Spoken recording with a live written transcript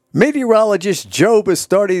Meteorologist Joe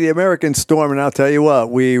Bastardi, the American Storm, and I'll tell you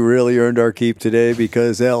what, we really earned our keep today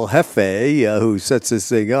because El Jefe, who sets this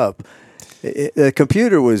thing up, the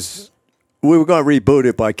computer was, we were going to reboot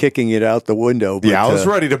it by kicking it out the window. But, I was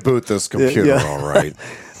ready to boot this computer, all right.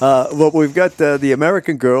 But we've got the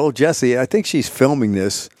American girl, Jessie. I think she's filming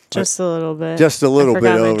this. Just a little bit. Just a little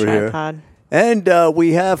bit over tripod. here. And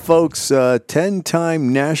we have, folks,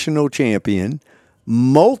 10-time national champion,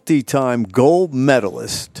 multi-time gold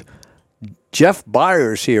medalist, Jeff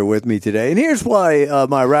Byers here with me today. And here's why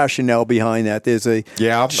my rationale behind that.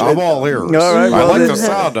 I'm all ears. All right, I like the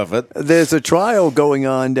sound of it. There's a trial going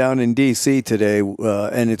on down in D.C. today,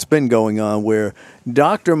 and it's been going on, where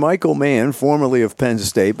Dr. Michael Mann, formerly of Penn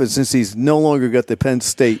State, but since he's no longer got the Penn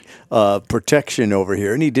State protection over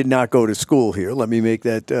here, and he did not go to school here, let me make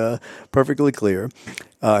that perfectly clear.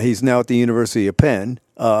 He's now at the University of Penn.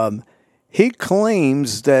 He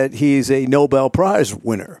claims that he's a Nobel Prize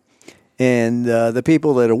winner. And the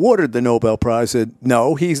people that awarded the Nobel Prize said,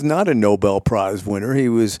 no, he's not a Nobel Prize winner.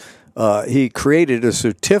 He created a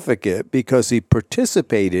certificate because he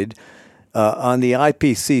participated on the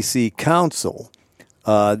IPCC Council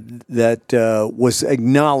that was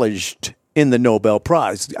acknowledged in the Nobel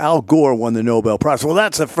Prize. Al Gore won the Nobel Prize. Well,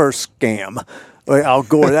 that's a first scam. Al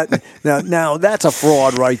Gore. Now that's a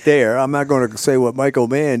fraud right there. I'm not going to say what Michael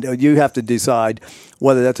Mann. You have to decide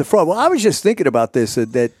whether that's a fraud. Well, I was just thinking about this,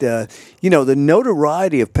 that the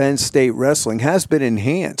notoriety of Penn State wrestling has been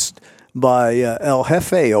enhanced by El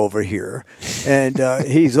Jefe over here, and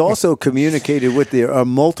he's also communicated with the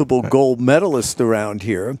multiple gold medalists around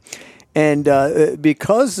here. And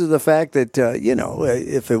because of the fact that,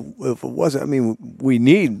 if it wasn't, I mean, we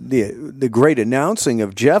need the great announcing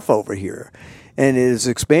of Jeff over here. And it has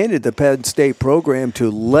expanded the Penn State program to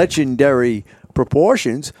legendary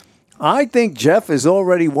proportions. I think Jeff has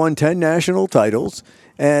already won 10 national titles.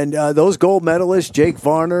 And those gold medalists, Jake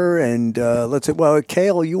Varner and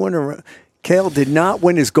Cale, Cale did not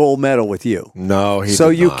win his gold medal with you. No, he did not. So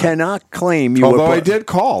you cannot claim you Although I did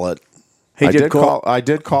call it. I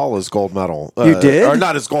did call his gold medal. You did? Or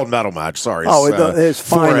not his gold medal match, sorry. His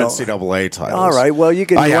final. 4 NCAA titles. All right, well, you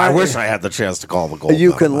can... I wish I had the chance to call the gold medal.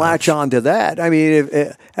 You can latch on to that. I mean,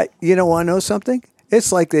 want to know something?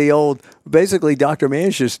 It's like the old... Basically, Dr.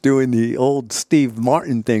 Mann's just doing the old Steve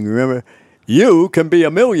Martin thing, remember? You can be a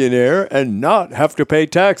millionaire and not have to pay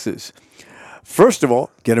taxes. First of all,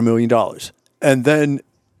 get $1 million. And then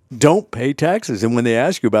don't pay taxes. And when they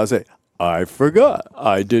ask you about it, say... I forgot.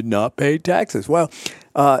 I did not pay taxes. Well,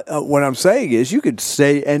 what I'm saying is you could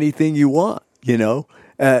say anything you want,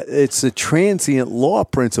 It's a transient law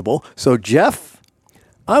principle. So, Jeff,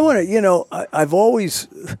 I want to, I've always,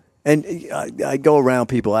 and I go around,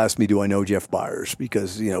 people ask me, do I know Jeff Byers?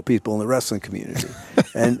 Because, people in the wrestling community.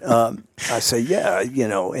 And I say, yeah,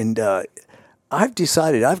 and I've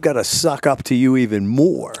decided I've got to suck up to you even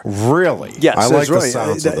more. Really? Yes, I like the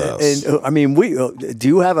sounds of this. And I mean, do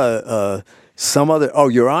you have some other? Oh,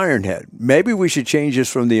 you're Ironhead. Maybe we should change this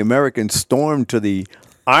from the American Storm to the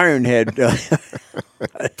Ironhead.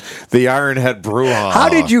 The Ironhead brough. How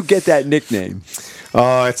did you get that nickname?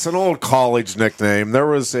 It's an old college nickname. There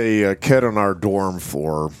was a kid on our dorm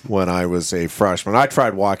floor when I was a freshman. I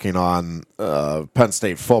tried walking on Penn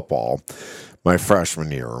State football my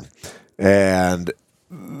freshman year. And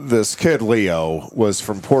this kid, Leo, was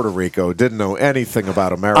from Puerto Rico, didn't know anything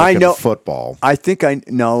about American football. I think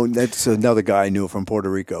that's another guy I knew from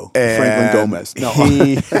Puerto Rico, Franklin Gomez. No.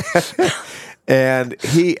 And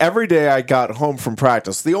he, every day I got home from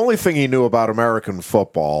practice, the only thing he knew about American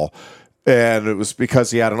football, and it was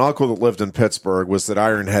because he had an uncle that lived in Pittsburgh, was that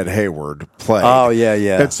Ironhead Hayward played. Oh,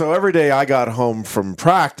 yeah. And so every day I got home from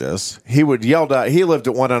practice, he would yell down. He lived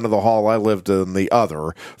at one end of the hall. I lived in the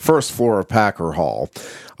other, first floor of Packer Hall.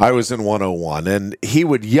 I was in 101, and he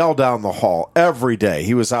would yell down the hall every day.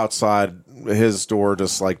 He was outside his door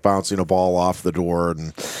just like bouncing a ball off the door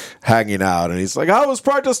and hanging out. And he's like, how was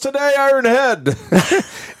practice today, Ironhead?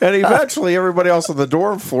 And eventually everybody else on the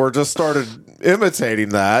dorm floor just started imitating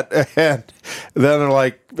that. And then they're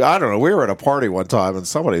like, I don't know, we were at a party one time and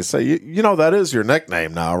somebody said, you know, that is your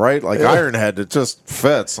nickname now, right? Like Ironhead, it just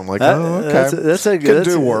fits. I'm like, oh, okay. Could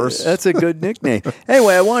do worse. That's a good nickname.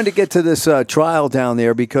 Anyway, I wanted to get to this trial down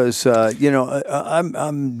there because,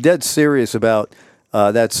 I'm dead serious about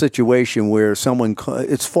that situation where someone,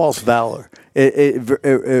 it's false valor.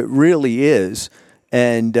 It really is.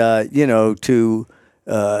 And, to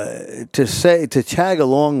tag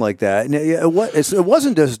along like that. And it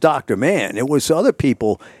wasn't just Dr. Mann. It was other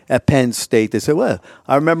people at Penn State that said, well,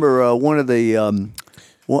 I remember one of the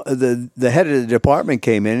head of the department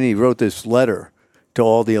came in and he wrote this letter to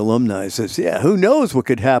all the alumni. He says, yeah, who knows what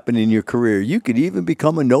could happen in your career? You could even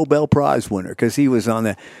become a Nobel Prize winner, because he was on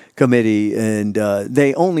the committee, and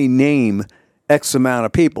they only name X amount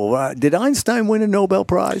of people. Did Einstein win a Nobel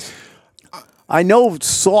Prize? I know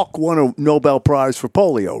Salk won a Nobel Prize for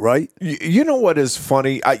polio, right? You know what is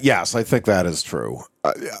funny? Yes, I think that is true.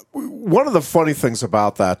 One of the funny things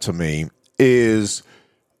about that to me is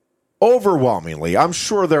overwhelmingly, I'm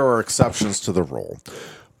sure there are exceptions to the rule,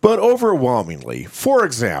 but overwhelmingly, for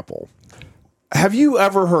example, have you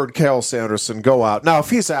ever heard Cael Sanderson go out? Now,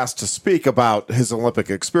 if he's asked to speak about his Olympic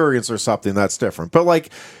experience or something, that's different. But like,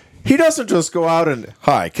 he doesn't just go out and,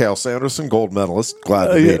 hi, Cael Sanderson, gold medalist,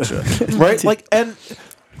 glad to meet you. Right? Like, and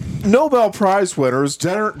Nobel Prize winners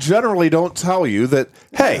generally don't tell you that,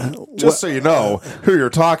 hey, just so you know who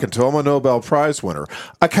you're talking to, I'm a Nobel Prize winner.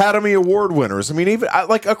 Academy Award winners, I mean, even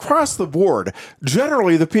like across the board,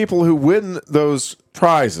 generally the people who win those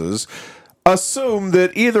prizes assume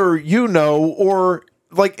that either you know or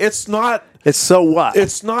like it's not. It's so what?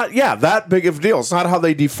 It's not, that big of a deal. It's not how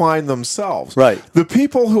they define themselves. Right. The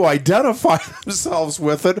people who identify themselves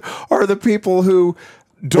with it are the people who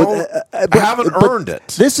haven't earned it.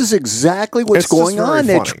 This is exactly what's going on.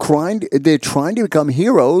 They're trying to become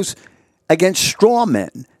heroes against straw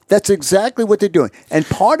men. That's exactly what they're doing. And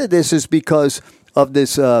part of this is because of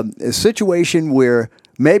this situation where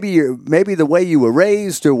maybe the way you were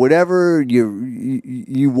raised or whatever,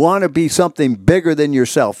 you want to be something bigger than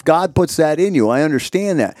yourself. God puts that in you. I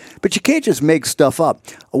understand that. But you can't just make stuff up.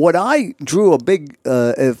 What I drew a big,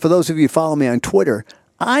 for those of you who follow me on Twitter,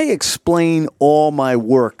 I explain all my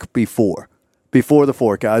work before the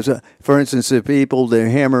forecast. For instance, if they're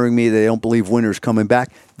hammering me, they don't believe winter's coming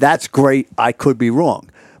back. That's great. I could be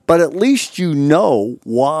wrong. But at least you know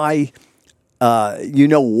why.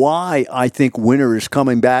 Why I think winter is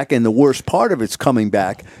coming back, and the worst part of it's coming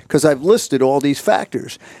back, because I've listed all these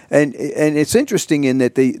factors. And it's interesting in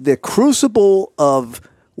that the crucible of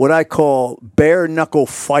what I call bare knuckle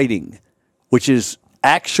fighting, which is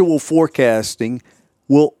actual forecasting,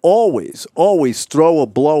 will always throw a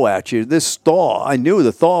blow at you. This thaw, I knew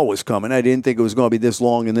the thaw was coming. I didn't think it was going to be this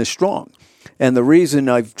long and this strong. And the reason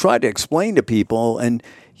I've tried to explain to people, and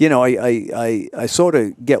I sort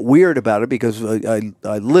of get weird about it because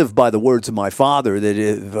I live by the words of my father that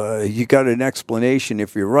if you got an explanation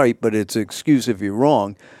if you're right, but it's an excuse if you're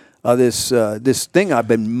wrong. This thing I've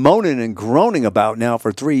been moaning and groaning about now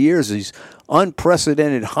for 3 years, these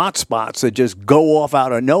unprecedented hotspots that just go off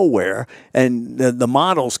out of nowhere, and the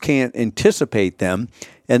models can't anticipate them,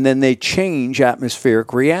 and then they change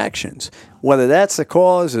atmospheric reactions. Whether that's the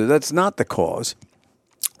cause or that's not the cause,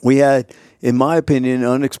 we had, in my opinion,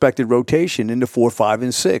 unexpected rotation into 4, 5,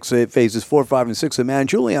 and 6. Phases 4, 5, and 6 of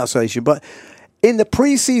Mann-Julian oscillation. But in the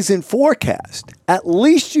preseason forecast, at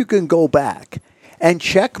least you can go back and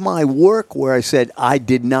check my work where I said I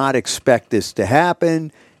did not expect this to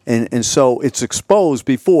happen. And so it's exposed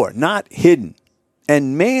before, not hidden.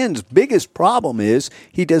 And Mann's biggest problem is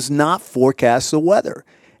he does not forecast the weather.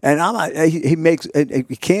 And he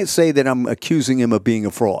can't say that I'm accusing him of being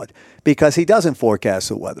a fraud, because he doesn't forecast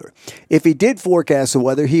the weather. If he did forecast the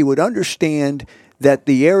weather, he would understand that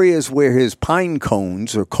the areas where his pine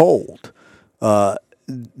cones are cold,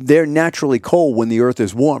 they're naturally cold when the earth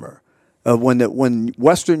is warmer. When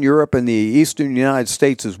Western Europe and the Eastern United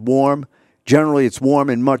States is warm, generally it's warm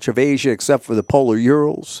in much of Asia except for the polar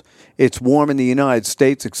Urals. It's warm in the United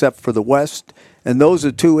States except for the West. And those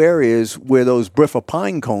are two areas where those Briffa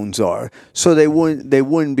pine cones are, so they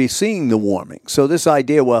wouldn't be seeing the warming. So this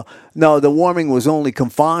idea, well, no, the warming was only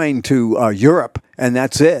confined to Europe, and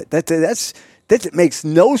that's it. That makes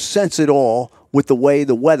no sense at all with the way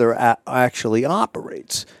the weather actually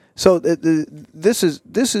operates. So this is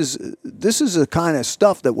the kind of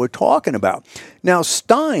stuff that we're talking about. Now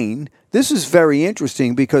Steyn, this is very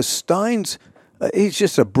interesting because Steyn's he's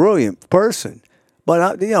just a brilliant person.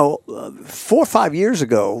 But, 4 or 5 years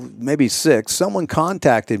ago, maybe 6, someone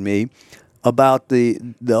contacted me about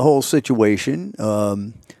the whole situation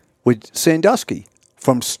with Sandusky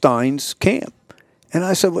from Steyn's camp. And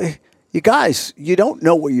I said, well, you guys, you don't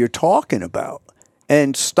know what you're talking about.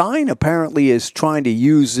 And Steyn apparently is trying to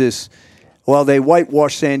use this. Well, they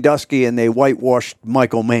whitewashed Sandusky and they whitewashed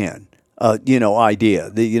Michael Mann,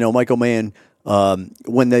 idea. Michael Mann,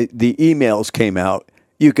 when the emails came out,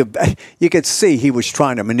 you could see he was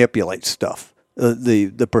trying to manipulate stuff,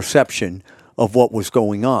 the perception of what was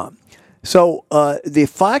going on. So the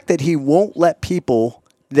fact that he won't let people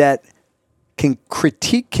that can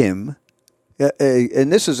critique him,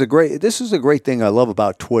 and this is a great thing I love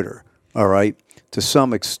about Twitter. All right, to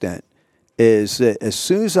some extent, is that as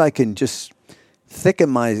soon as I can just thicken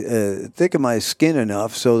my skin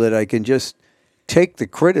enough so that I can just take the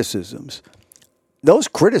criticisms. Those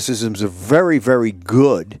criticisms are very, very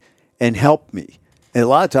good and help me. And a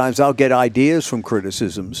lot of times I'll get ideas from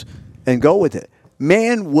criticisms and go with it.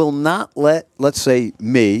 Man will not let, let's say,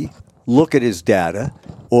 me look at his data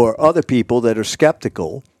or other people that are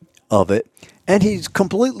skeptical of it, and he's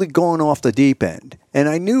completely gone off the deep end. And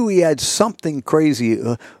I knew he had something crazy.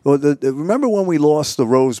 Remember when we lost the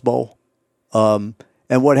Rose Bowl? And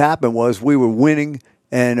what happened was we were winning,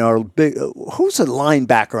 and our big who's a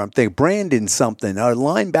linebacker? I'm thinking Brandon something. Our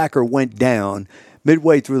linebacker went down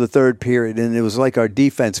midway through the third period, and it was like our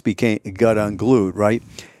defense got unglued, right?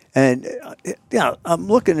 And I'm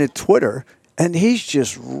looking at Twitter, and he's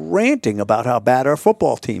just ranting about how bad our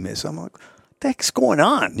football team is. I'm like, what the heck's going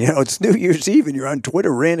on? It's New Year's Eve, and you're on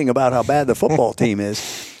Twitter ranting about how bad the football team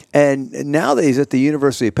is. And nowadays at the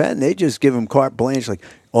University of Penn, they just give him carte blanche, like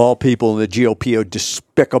all people in the GOP are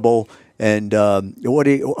despicable. And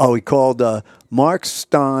he called Mark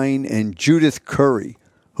Steyn and Judith Curry,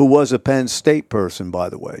 who was a Penn State person, by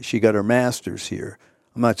the way. She got her master's here.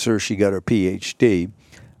 I'm not sure she got her PhD.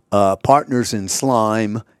 Partners in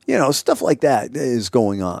slime, stuff like that is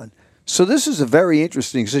going on. So this is a very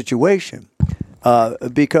interesting situation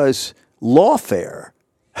because lawfare.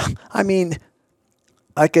 I mean,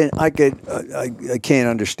 I can't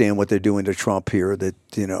understand what they're doing to Trump here. That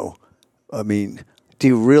I mean, do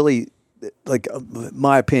you really, like,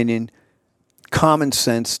 my opinion, common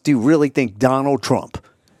sense? Do you really think Donald Trump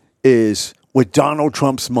is, with Donald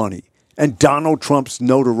Trump's money and Donald Trump's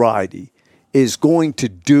notoriety, is going to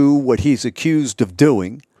do what he's accused of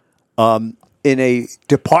doing in a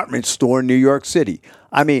department store in New York City?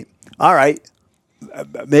 I mean, all right,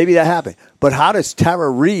 maybe that happened. But how does Tara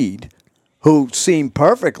Reid, who seemed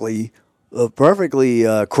perfectly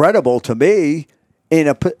credible to me, in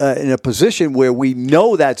a position where we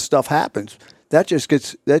know that stuff happens, that just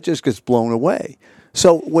gets blown away?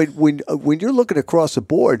 So when you're looking across the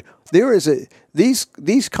board, there is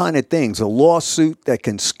these kind of things, a lawsuit that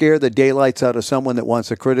can scare the daylights out of someone that wants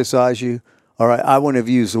to criticize you. All right, I wouldn't have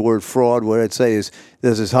used the word fraud. What I'd say is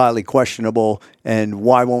this is highly questionable, and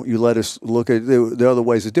why won't you let us look at there are other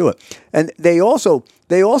ways to do it? And they also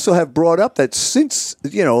have brought up that since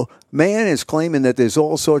Mann is claiming that there's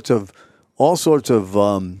all sorts of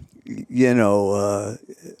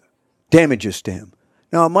damages to him.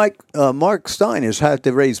 Now, Mark Steyn has had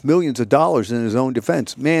to raise millions of dollars in his own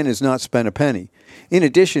defense. Mann has not spent a penny. In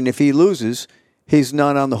addition, if he loses, he's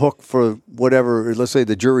not on the hook for whatever. Let's say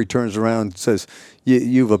the jury turns around and says,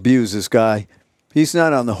 you've abused this guy. He's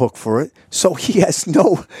not on the hook for it. So he has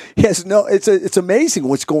no. It's amazing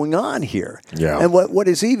what's going on here. Yeah. And what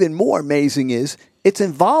is even more amazing is it's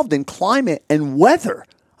involved in climate and weather.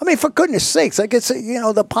 I mean, for goodness sakes, I could say,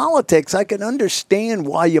 the politics, I can understand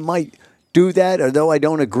why you might do that, although I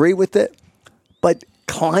don't agree with it. But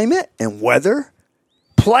climate and weather,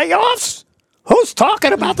 playoffs? Who's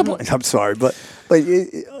talking about the playoffs? I'm sorry, but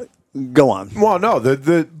go on. Well, no,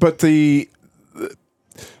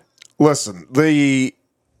 listen,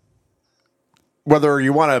 whether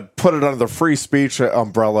you want to put it under the free speech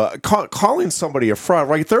umbrella, calling somebody a fraud,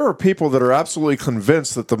 right? There are people that are absolutely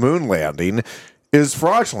convinced that the moon landing is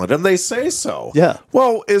fraudulent, and they say so. Yeah.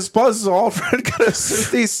 Well, is Buzz Aldrin going to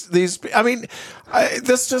sue these? I mean,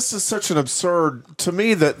 this just is such an absurd, to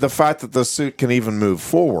me, that the fact that the suit can even move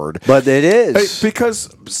forward. But it is.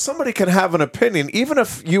 Because somebody can have an opinion, even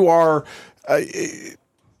if you are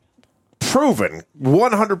proven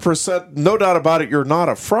 100%, no doubt about it, you're not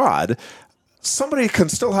a fraud. Somebody can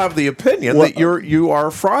still have the opinion that you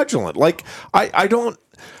are fraudulent. Like, I don't,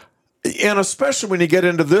 and especially when you get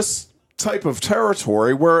into this type of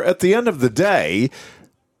territory where at the end of the day,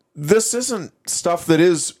 this isn't stuff that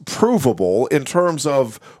is provable in terms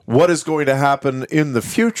of what is going to happen in the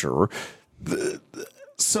future.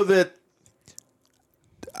 So that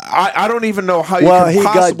I don't even know how you can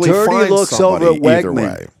possibly got dirty find looks somebody over at either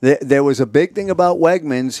Wegman. way. There was a big thing about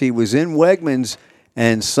Wegmans. He was in Wegmans,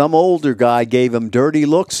 and some older guy gave him dirty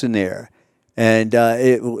looks in there. And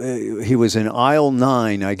he was in aisle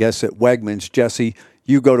 9, I guess, at Wegmans. Jesse,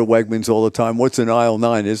 you go to Wegmans all the time. What's in aisle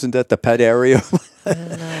 9? Isn't that the pet area? No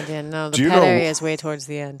idea. No, the pet area is way towards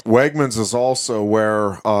the end. Wegmans is also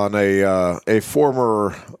where on a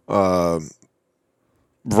former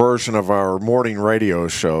version of our morning radio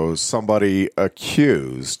show, somebody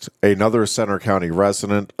accused another Center County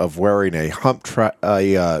resident of wearing a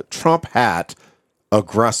Trump hat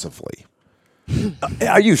aggressively.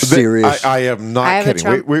 Are you serious? I am not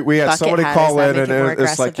kidding. We had somebody call in, and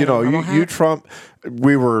it's like, you Trump.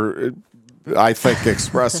 We were, I think,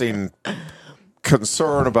 expressing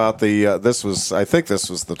concern about the I think this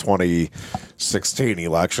was the 2016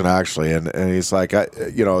 election actually, and he's like,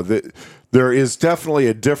 there is definitely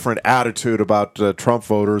a different attitude about Trump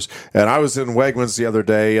voters. And I was in Wegmans the other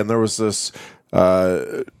day, and there was this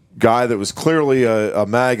guy that was clearly a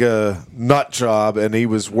MAGA nut job, and he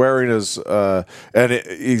was wearing his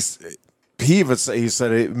he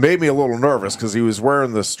said it made me a little nervous because he was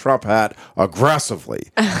wearing this Trump hat aggressively.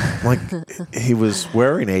 Like, he was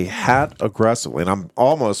wearing a hat aggressively, and I'm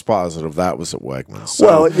almost positive that was at Wegmans.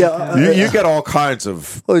 So well, yeah, you get all kinds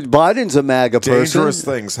of Biden's a MAGA person. Dangerous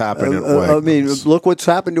things happen at Wegmans. I mean, look what's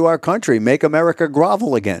happened to our country. Make America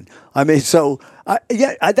grovel again. I mean, so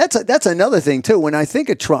that's another thing too. When I think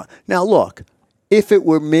of Trump, now look, if it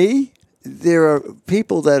were me, there are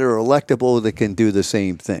people that are electable that can do the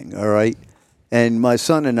same thing. All right. And my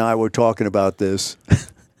son and I were talking about this.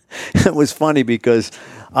 It was funny because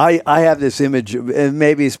I have this image, and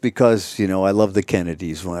maybe it's because, I love the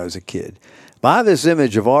Kennedys when I was a kid. But I have this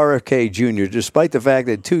image of RFK Jr., despite the fact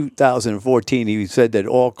that in 2014 he said that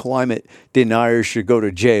all climate deniers should go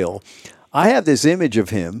to jail. I have this image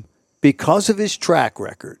of him because of his track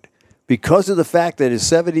record, because of the fact that at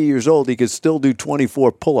 70 years old he could still do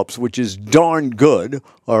 24 pull-ups, which is darn good,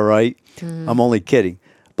 all right? Mm. I'm only kidding.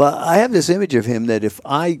 But I have this image of him that if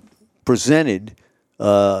I presented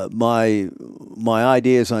my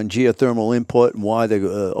ideas on geothermal input and why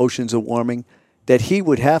the oceans are warming, that he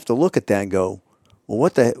would have to look at that and go, well,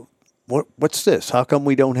 what's this? How come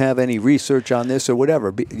we don't have any research on this or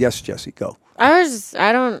whatever? Yes, Jesse, go. I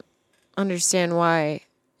don't understand why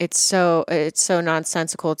it's so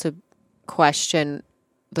nonsensical to question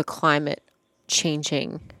the climate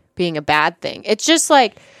changing being a bad thing. It's just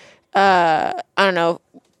like, I don't know.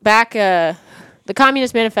 Back, the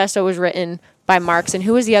Communist Manifesto was written by Marx, and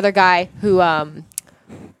who was the other guy who? I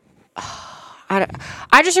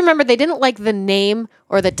just remember they didn't like the name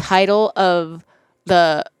or the title of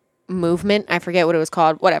the movement. I forget what it was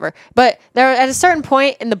called. Whatever. But there, at a certain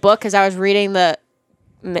point in the book, as I was reading the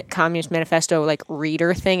Communist Manifesto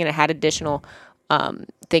reader thing, and it had additional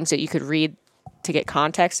things that you could read to get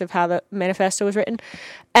context of how the manifesto was written,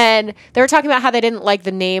 and they were talking about how they didn't like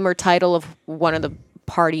the name or title of one of the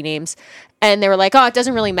party names, and they were like, oh, it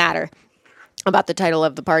doesn't really matter about the title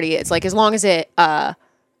of the party. It's like as long as it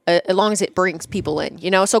brings people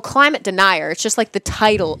in, so climate denier, it's just like the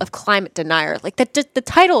title of climate denier, like that the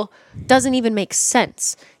title doesn't even make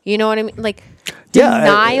sense, you know what I mean,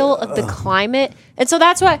 denial of the climate. And so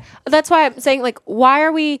that's why I'm saying, why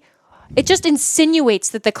are we, it just insinuates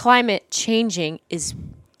that the climate changing is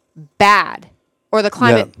bad or the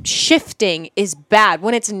climate shifting is bad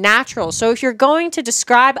when it's natural. So if you're going to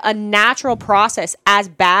describe a natural process as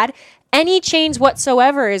bad, any change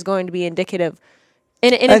whatsoever is going to be indicative.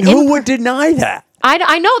 And who would deny that?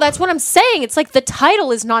 I know, that's what I'm saying. It's like the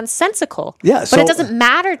title is nonsensical. Yeah, but it doesn't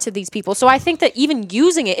matter to these people. So I think that even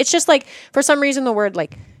using it, it's just like, for some reason,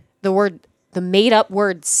 the made-up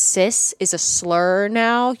word cis is a slur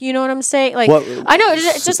now. You know what I'm saying? I know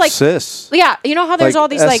it's just like cis. Yeah, you know how there's all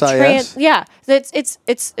these SIS? trans. Yeah, it's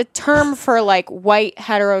a term for white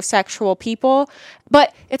heterosexual people,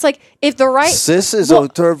 but it's like if the right cis is a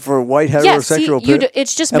term for white heterosexual people.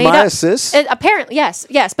 It's just Am made I up. A cis? Apparently, yes.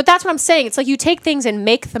 But that's what I'm saying. It's like you take things and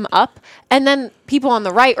make them up, and then people on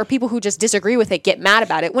the right or people who just disagree with it get mad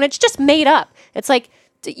about it when it's just made up. It's like,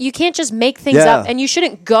 you can't just make things up, and you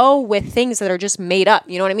shouldn't go with things that are just made up.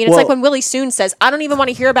 You know what I mean? It's like when Willie Soon says, I don't even want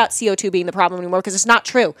to hear about CO2 being the problem anymore because it's not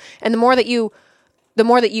true. And the more that you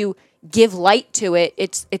give light to it,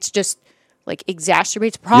 it's just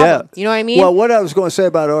exacerbates the problem. You know what I mean? Well, what I was going to say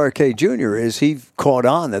about RK Jr. is he caught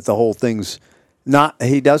on that the whole thing's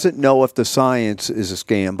he doesn't know if the science is a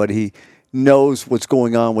scam, but he knows what's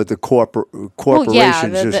going on with the corporations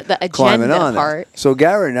the climbing on part. It. So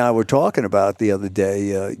Garrett and I were talking about the other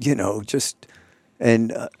day,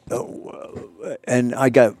 and I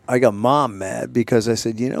got Mom mad because I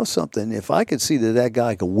said, something, if I could see that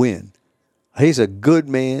guy could win, he's a good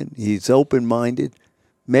man, he's open-minded,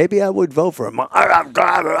 maybe I would vote for him.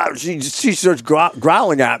 She starts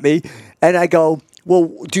growling at me, and I go,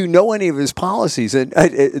 well, do you know any of his policies? And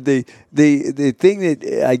the thing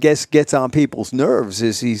that I guess gets on people's nerves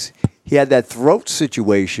is he had that throat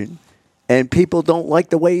situation, and people don't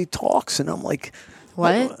like the way he talks. And I'm like,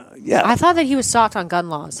 what? Yeah, I thought that he was soft on gun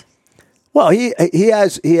laws. Well, he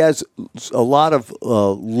has a lot of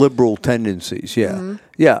liberal tendencies. Yeah,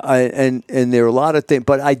 and there are a lot of things,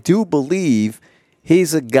 but I do believe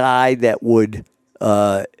he's a guy that would,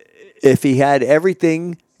 if he had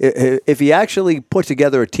everything. If he actually put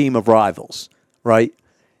together a team of rivals, right,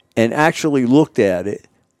 and actually looked at it,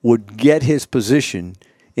 would get his position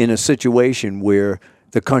in a situation where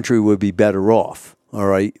the country would be better off. All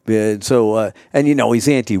right. And so, and he's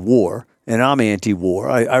anti-war, and I'm anti-war.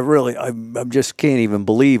 I just can't even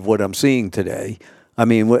believe what I'm seeing today. I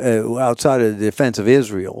mean, outside of the defense of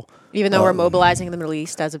Israel. Even though we're mobilizing in the Middle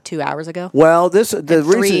East as of 2 hours ago. Well, this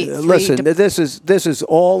is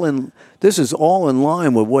all in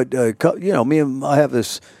line with what I have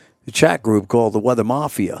this chat group called the Weather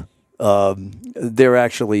Mafia. They're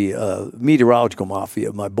actually meteorological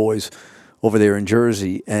mafia. My boys over there in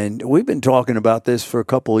Jersey, and we've been talking about this for a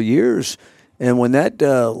couple of years. And when that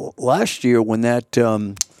last year, when that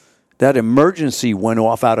emergency went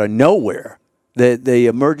off out of nowhere, the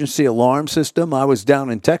emergency alarm system, I was down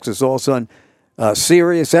in Texas. All of a sudden,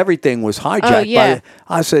 Sirius, everything was hijacked. Oh, yeah.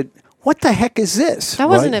 I said, "What the heck is this?" That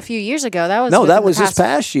wasn't a few years ago. That was that was this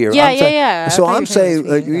past year. Yeah. So I'm saying,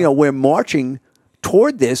 we're marching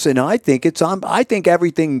toward this, and I think it's on. I think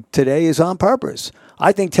everything today is on purpose.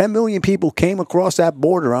 I think 10 million people came across that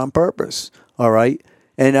border on purpose. All right.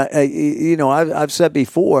 And, I've said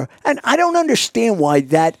before, and I don't understand why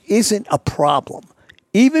that isn't a problem.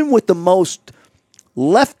 Even with the most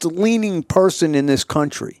left-leaning person in this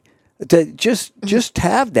country, to just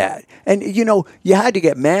have that. And, you had to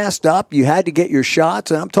get masked up. You had to get your shots.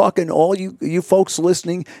 And I'm talking all you folks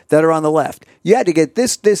listening that are on the left. You had to get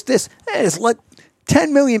this. And it's let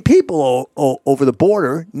 10 million people over the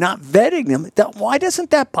border, not vetting them. Why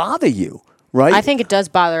doesn't that bother you? Right? I think it does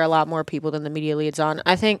bother a lot more people than the media leads on.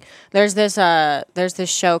 I think there's this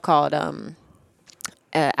show called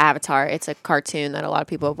Avatar. It's a cartoon that a lot of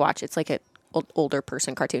people have watched. It's like an older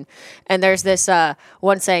person cartoon. And there's this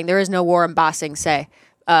one saying, "There is no war in Ba Sing Se."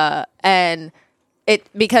 And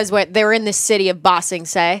because they were in this city of Ba Sing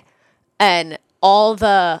Se, and all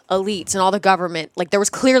the elites and all the government, like there was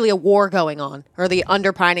clearly a war going on, or the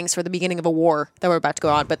underpinnings for the beginning of a war that were about to go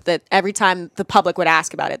on. But that every time the public would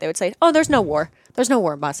ask about it, they would say, "Oh, there's no war. There's no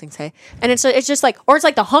war in Ba Sing Se." And it's just like, or it's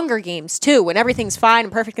like the Hunger Games too, when everything's fine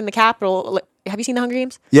and perfect in the capital. Have you seen the Hunger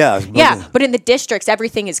Games? Yeah. Yeah, but in the districts,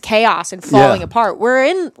 everything is chaos and falling apart. We're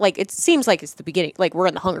in, like, it seems like it's the beginning. Like, we're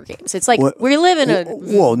in the Hunger Games. It's like we live in a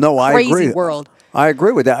crazy world. I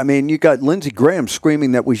agree with that. I mean, you got Lindsey Graham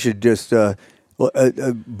screaming that we should just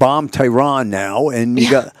bomb Tehran now, and you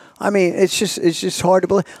got. I mean, it's just hard to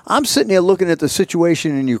believe. I'm sitting there looking at the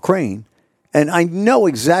situation in Ukraine, and I know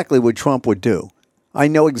exactly what Trump would do. I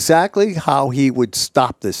know exactly how he would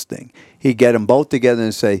stop this thing. He'd get them both together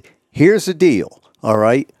and say, "Here's the deal. All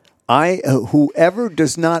right, whoever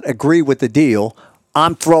does not agree with the deal,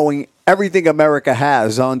 I'm throwing everything America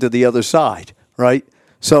has onto the other side." Right.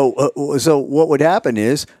 So what would happen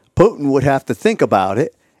is Putin would have to think about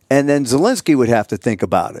it. And then Zelensky would have to think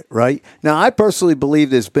about it, right? Now, I personally believe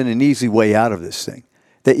there's been an easy way out of this thing.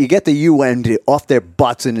 That you get the UN off their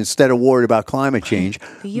butts, and instead of worried about climate change,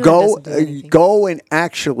 go and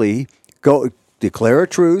actually declare a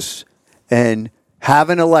truce and have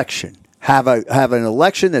an election. Have an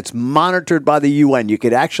election that's monitored by the UN. You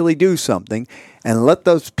could actually do something and let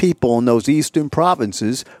those people in those eastern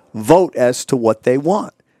provinces vote as to what they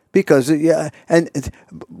want. Because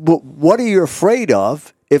what are you afraid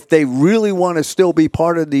of? If they really want to still be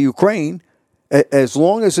part of the Ukraine, as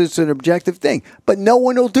long as it's an objective thing. But no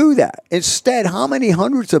one will do that. Instead, how many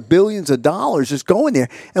hundreds of billions of dollars is going there?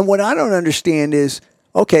 And what I don't understand is,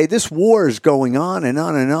 okay, this war is going on and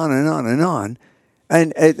on and on and on and on.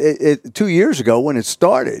 And 2 years ago when it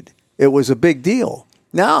started, it was a big deal.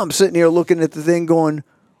 Now I'm sitting here looking at the thing going,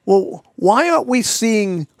 well, why aren't we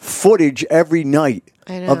seeing footage every night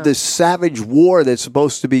of this savage war that's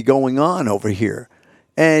supposed to be going on over here?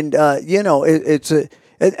 And, let's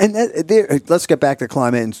get back to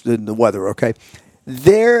climate and the weather, okay?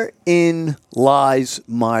 Therein lies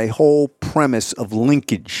my whole premise of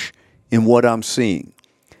linkage in what I'm seeing.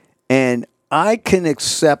 And I can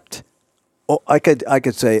accept, I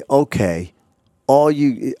could say, okay, all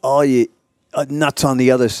you nuts on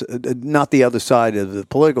the other, not the other side of the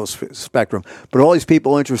political spectrum, but all these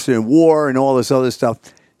people interested in war and all this other stuff,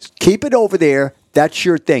 keep it over there. That's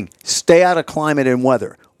your thing. Stay out of climate and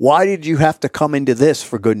weather. Why did you have to come into this,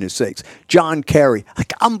 for goodness sakes? John Kerry,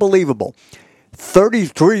 like, unbelievable.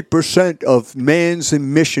 33% of man's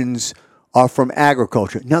emissions are from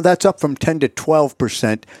agriculture. Now, that's up from 10 to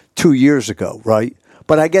 12% 2 years ago, right?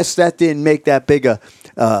 But I guess that didn't make that big a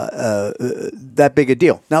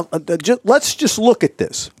deal. Now, let's just look at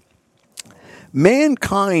this.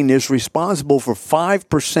 Mankind is responsible for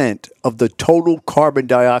 5% of the total carbon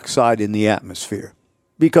dioxide in the atmosphere,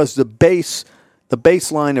 because the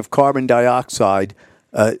baseline of carbon dioxide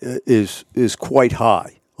is quite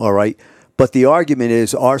high. All right, but the argument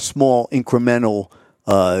is our small incremental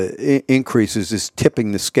increases is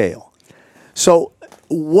tipping the scale. So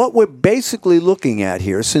what we're basically looking at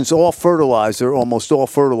here, since almost all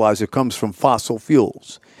fertilizer comes from fossil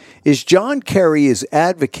fuels, is John Kerry is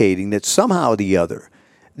advocating that somehow or the other,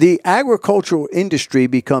 the agricultural industry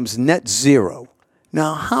becomes net zero.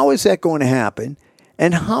 Now, how is that going to happen?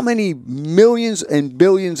 And how many millions and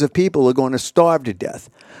billions of people are going to starve to death?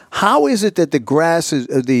 How is it that the grass is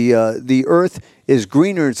the earth is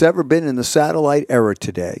greener than it's ever been in the satellite era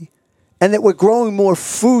today, and that we're growing more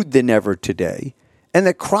food than ever today, and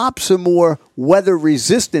that crops are more weather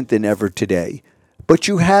resistant than ever today? But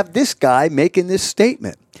you have this guy making this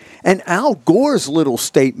statement, and Al Gore's little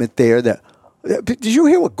statement there. Did you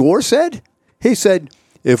hear what Gore said? He said,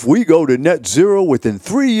 if we go to net zero within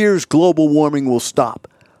 3 years, global warming will stop.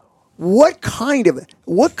 What kind of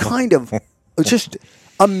just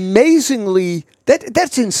amazingly,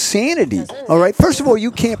 that's insanity. All right. First of all,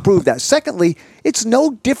 you can't prove that. Secondly, it's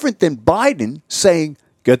no different than Biden saying,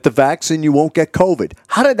 get the vaccine, you won't get COVID.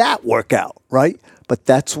 How did that work out? Right. But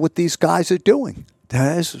that's what these guys are doing.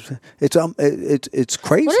 It's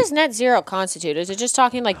crazy. What does net zero constitute? Is it just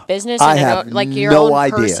talking like business I and have like your no own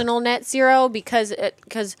idea. personal net zero? Because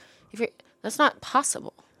if you're, that's not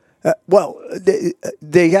possible.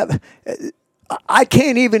 They have. I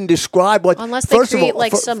can't even describe what. Unless they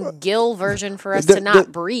create some gill version for us to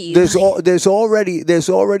not breathe. There's already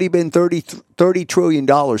been $30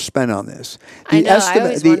 trillion spent on this.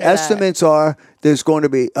 The estimates are there's going to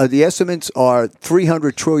be the estimates are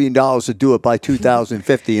 $300 trillion to do it by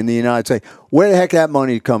 2050 in the United States. Where the heck that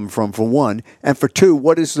money come from? For one, and for two,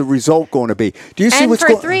 what is the result going to be? Do you see what's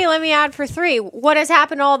going? And for three, let me add for three. What has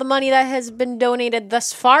happened to all the money that has been donated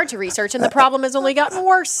thus far to research, and the problem has only gotten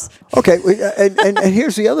worse. Okay, and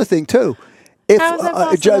here's the other thing too.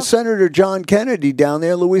 If Senator John Kennedy down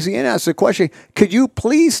there in Louisiana asked the question, could you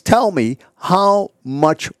please tell me how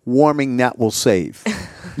much warming that will save?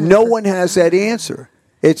 No one has that answer.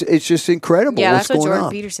 It's just incredible. Yeah, what's that's what going Jordan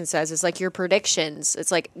on. Peterson says. It's like your predictions.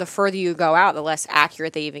 It's like the further you go out, the less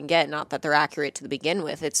accurate they even get. Not that they're accurate to begin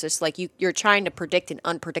with. It's just like you're trying to predict an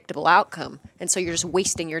unpredictable outcome, and so you're just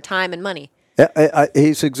wasting your time and money.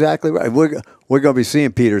 He's exactly right. We're going to be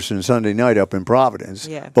seeing Peterson Sunday night up in Providence,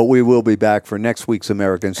 but we will be back for next week's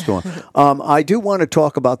American Storm. I do want to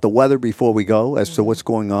talk about the weather before we go as to what's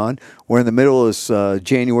going on. We're in the middle of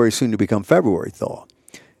January, soon to become February thaw.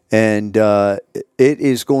 And it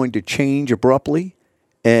is going to change abruptly.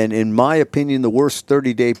 And in my opinion, the worst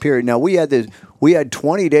 30-day period. Now, we had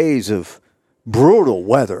 20 days of brutal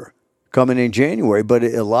weather coming in January, but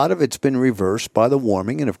a lot of it's been reversed by the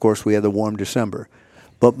warming, and of course we had the warm December.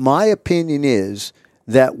 But my opinion is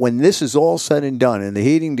that when this is all said and done, and the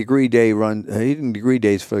heating degree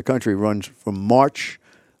days for the country runs from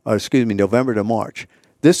November to March,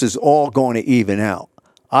 this is all going to even out.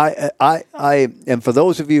 And for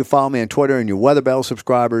those of you who follow me on Twitter and your Weather Bell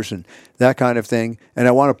subscribers and that kind of thing, and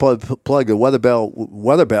I want to plug the Weather Bell.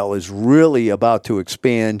 Weather Bell is really about to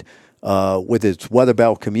expand with its Weather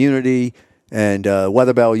Bell community and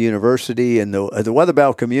Weather Bell University. And the Weather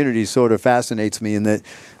Bell community sort of fascinates me in that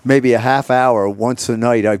maybe a half hour once a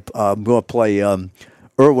night I'm going to play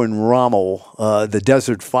Erwin Rommel, the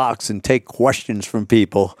Desert Fox, and take questions from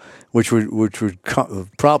people, which would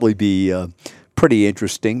probably be pretty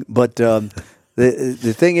interesting. But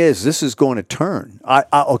the thing is, this is going to turn.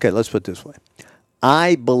 Okay, let's put it this way.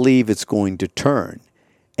 I believe it's going to turn.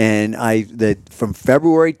 And that from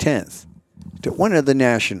February 10th to when are the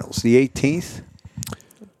Nationals? The 18th?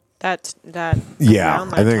 Yeah, I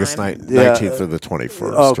think it's 19th or the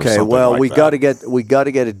 21st. Okay, well, we got to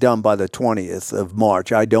get it done by the 20th of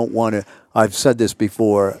March. I don't want to. I've said this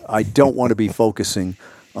before. I don't want to be focusing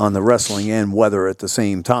on the wrestling and weather at the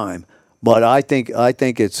same time. But I think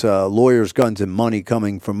it's lawyers, guns, and money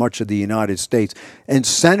coming from much of the United States and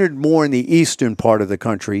centered more in the eastern part of the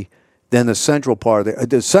country than the central part of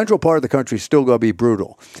the central part of the country is still going to be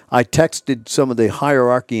brutal. I texted some of the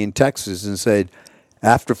hierarchy in Texas and said,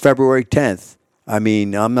 after February 10th, I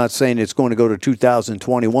mean, I'm not saying it's going to go to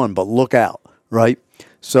 2021, but look out, right?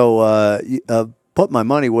 So put my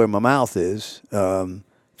money where my mouth is,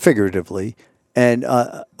 figuratively, and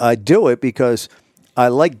I do it because I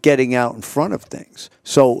like getting out in front of things.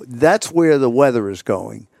 So that's where the weather is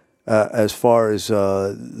going as far as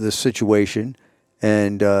the situation.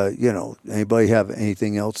 And, anybody have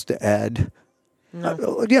anything else to add?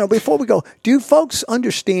 No. Before we go, do you folks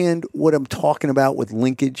understand what I'm talking about with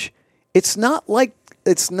linkage? It's not like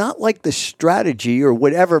the strategy or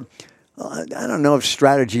whatever. I don't know if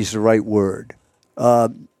strategy is the right word.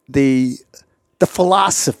 The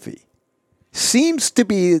philosophy seems to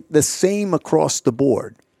be the same across the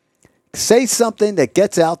board. say something that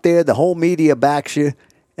gets out there, the whole media backs you,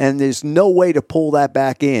 and there's no way to pull that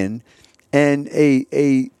back in. And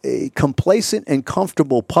a complacent and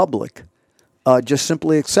comfortable public just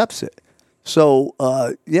simply accepts it. So,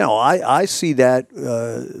 I see that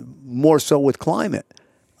more so with climate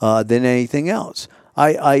than anything else.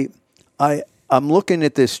 I'm looking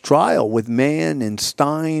at this trial with Mann and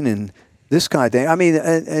Steyn and this kind of thing. I mean,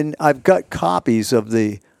 and I've got copies of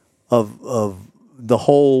the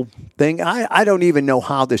whole thing. I don't even know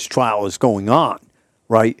how this trial is going on,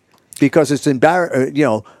 right? Because it's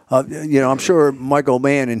embarrassing. I'm sure Michael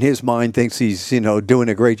Mann in his mind thinks he's doing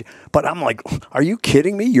a great job. But I'm like, are you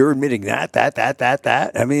kidding me? You're admitting that.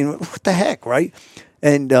 I mean, what the heck, right?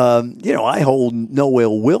 And I hold no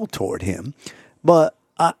ill will toward him, but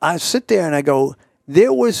I sit there and I go,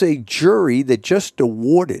 there was a jury that just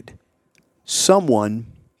awarded someone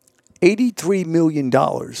 $83 million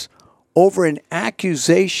over an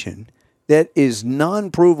accusation that is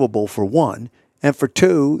non-provable, for one, and for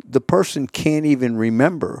two, the person can't even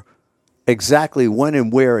remember exactly when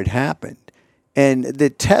and where it happened. And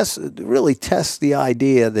the really tests the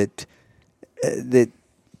idea that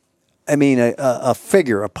a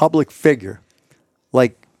figure, a public figure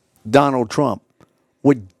like Donald Trump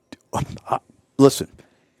would listen.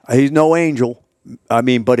 He's no angel. I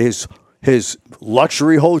mean, but his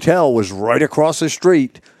luxury hotel was right across the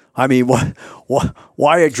street. I mean,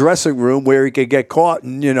 why a dressing room where he could get caught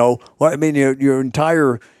and your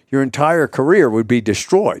entire career would be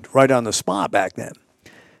destroyed right on the spot back then.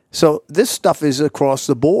 So this stuff is across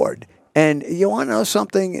the board. And you want to know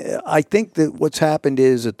something? I think that what's happened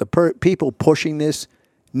is that the people pushing this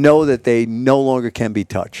know that they no longer can be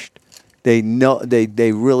touched. They know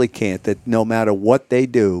they really can't. That no matter what they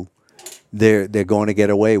do, they're going to get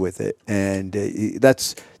away with it, and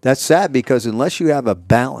that's sad because unless you have a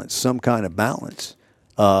balance, some kind of balance,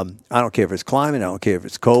 I don't care if it's climate, I don't care if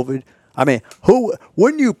it's COVID. I mean,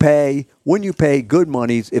 wouldn't you pay good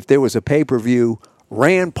monies if there was a pay-per-view,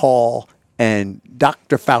 Rand Paul and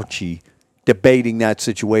Dr. Fauci debating that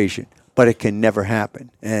situation? But it can never happen,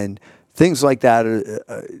 and things like that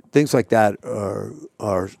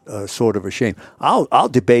are sort of a shame. I'll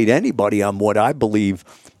debate anybody on what I believe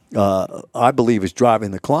is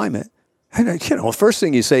driving the climate. And the first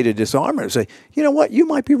thing you say to disarm it is say, you know what, you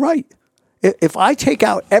might be right. If I take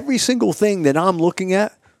out every single thing that I'm looking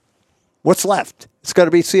at, what's left? It's got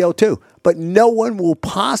to be CO2. But no one will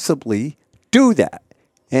possibly do that.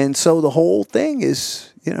 And so the whole thing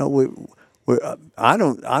is, I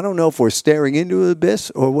don't know if we're staring into the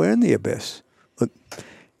abyss or we're in the abyss. But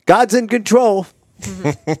God's in control.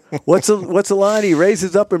 What's the line? He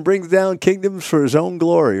raises up and brings down kingdoms for his own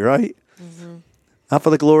glory, right? Mm-hmm. Not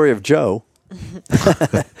for the glory of Joe.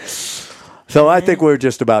 So I think we're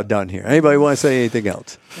just about done here. Anybody want to say anything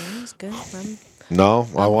else? That's good. No,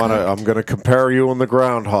 I'm going to compare you and the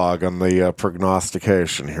groundhog on the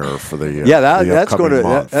prognostication here for the that's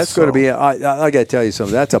going to be. I got to tell you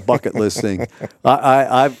something. That's a bucket list thing.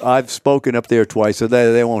 I've spoken up there twice, so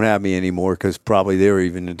they won't have me anymore because probably they're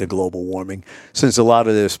even into global warming. Since a lot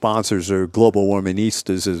of their sponsors are global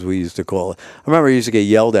warmingistas, as we used to call it. I remember I used to get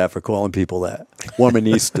yelled at for calling people that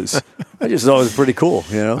warmingistas. I just thought it was pretty cool.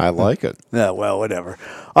 I like it. Yeah, well, whatever.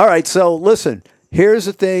 All right, so listen. Here's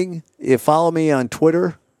the thing. You follow me on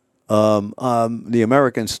Twitter, the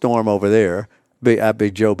American Storm over there, at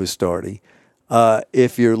Big Joe Bastardi.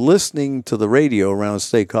 If you're listening to the radio around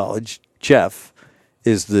State College, Jeff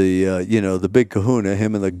is the big kahuna,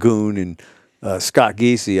 him and the goon, and Scott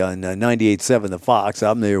Giese on 98.7 The Fox.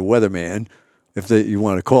 I'm their weatherman, if you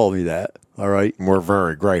want to call me that. All right. We're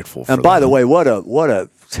very grateful for And by the way, what a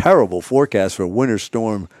terrible forecast for Winter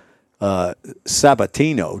Storm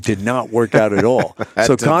Sabatino did not work out at all.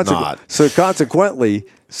 So consequently,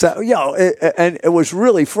 and it was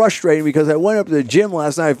really frustrating because I went up to the gym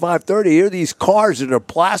last night at 5:30. Here are these cars that are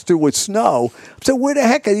plastered with snow. So where the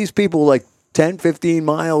heck are these people, like 10, 15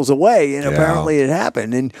 miles away? And apparently it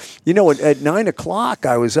happened. And at 9 o'clock,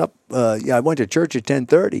 I was up. I went to church at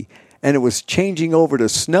 10:30, and it was changing over to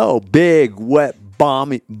snow, big, wet,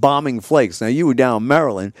 bombing flakes. Now, you were down in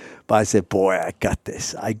Maryland, but I said, boy, I got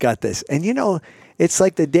this. And, it's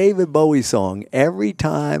like the David Bowie song. Every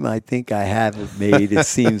time I think I have it made, it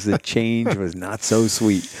seems the change was not so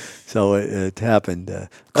sweet. So it happened.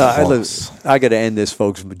 I got to end this,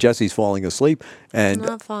 folks. Jesse's falling asleep. And I'm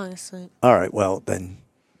not falling asleep. All right, well, then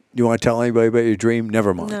you want to tell anybody about your dream?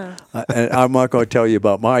 Never mind. No. And I'm not going to tell you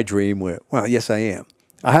about my dream. Well, yes, I am.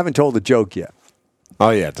 I haven't told the joke yet.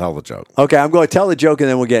 Oh, yeah, tell the joke. Okay, I'm going to tell the joke, and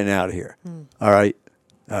then we're getting out of here. All right?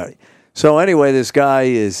 So anyway, this guy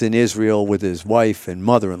is in Israel with his wife and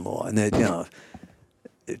mother-in-law, and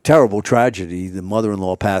terrible tragedy, the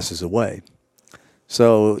mother-in-law passes away.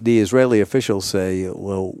 So the Israeli officials say,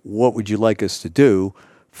 well, what would you like us to do?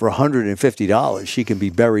 For $150, she can be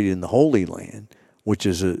buried in the Holy Land, which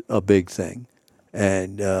is a big thing.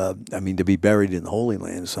 And, to be buried in the Holy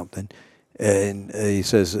Land is something. And he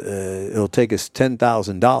says, it'll take us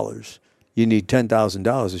 $10,000. You need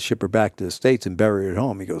 $10,000 to ship her back to the States and bury her at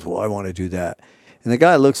home. He goes, well, I want to do that. And the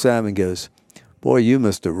guy looks at him and goes, boy, you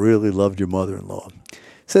must have really loved your mother-in-law.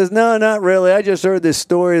 Says, no, not really. I just heard this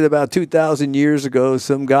story that about 2,000 years ago,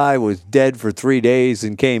 some guy was dead for 3 days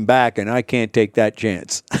and came back, and I can't take that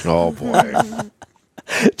chance. Oh, boy.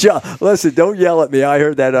 John, listen, don't yell at me. I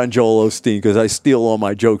heard that on Joel Osteen because I steal all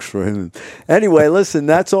my jokes from him. Anyway, listen,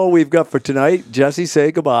 that's all we've got for tonight. Jesse,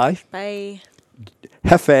 say goodbye. Bye.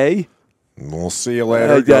 Hefe. We'll see you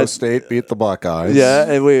later. Go State, beat the Buckeyes. Yeah,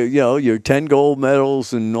 and your 10 gold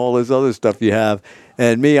medals and all this other stuff you have.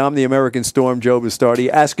 And me, I'm the American Storm, Joe Bastardi,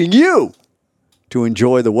 asking you to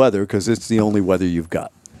enjoy the weather because it's the only weather you've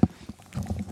got.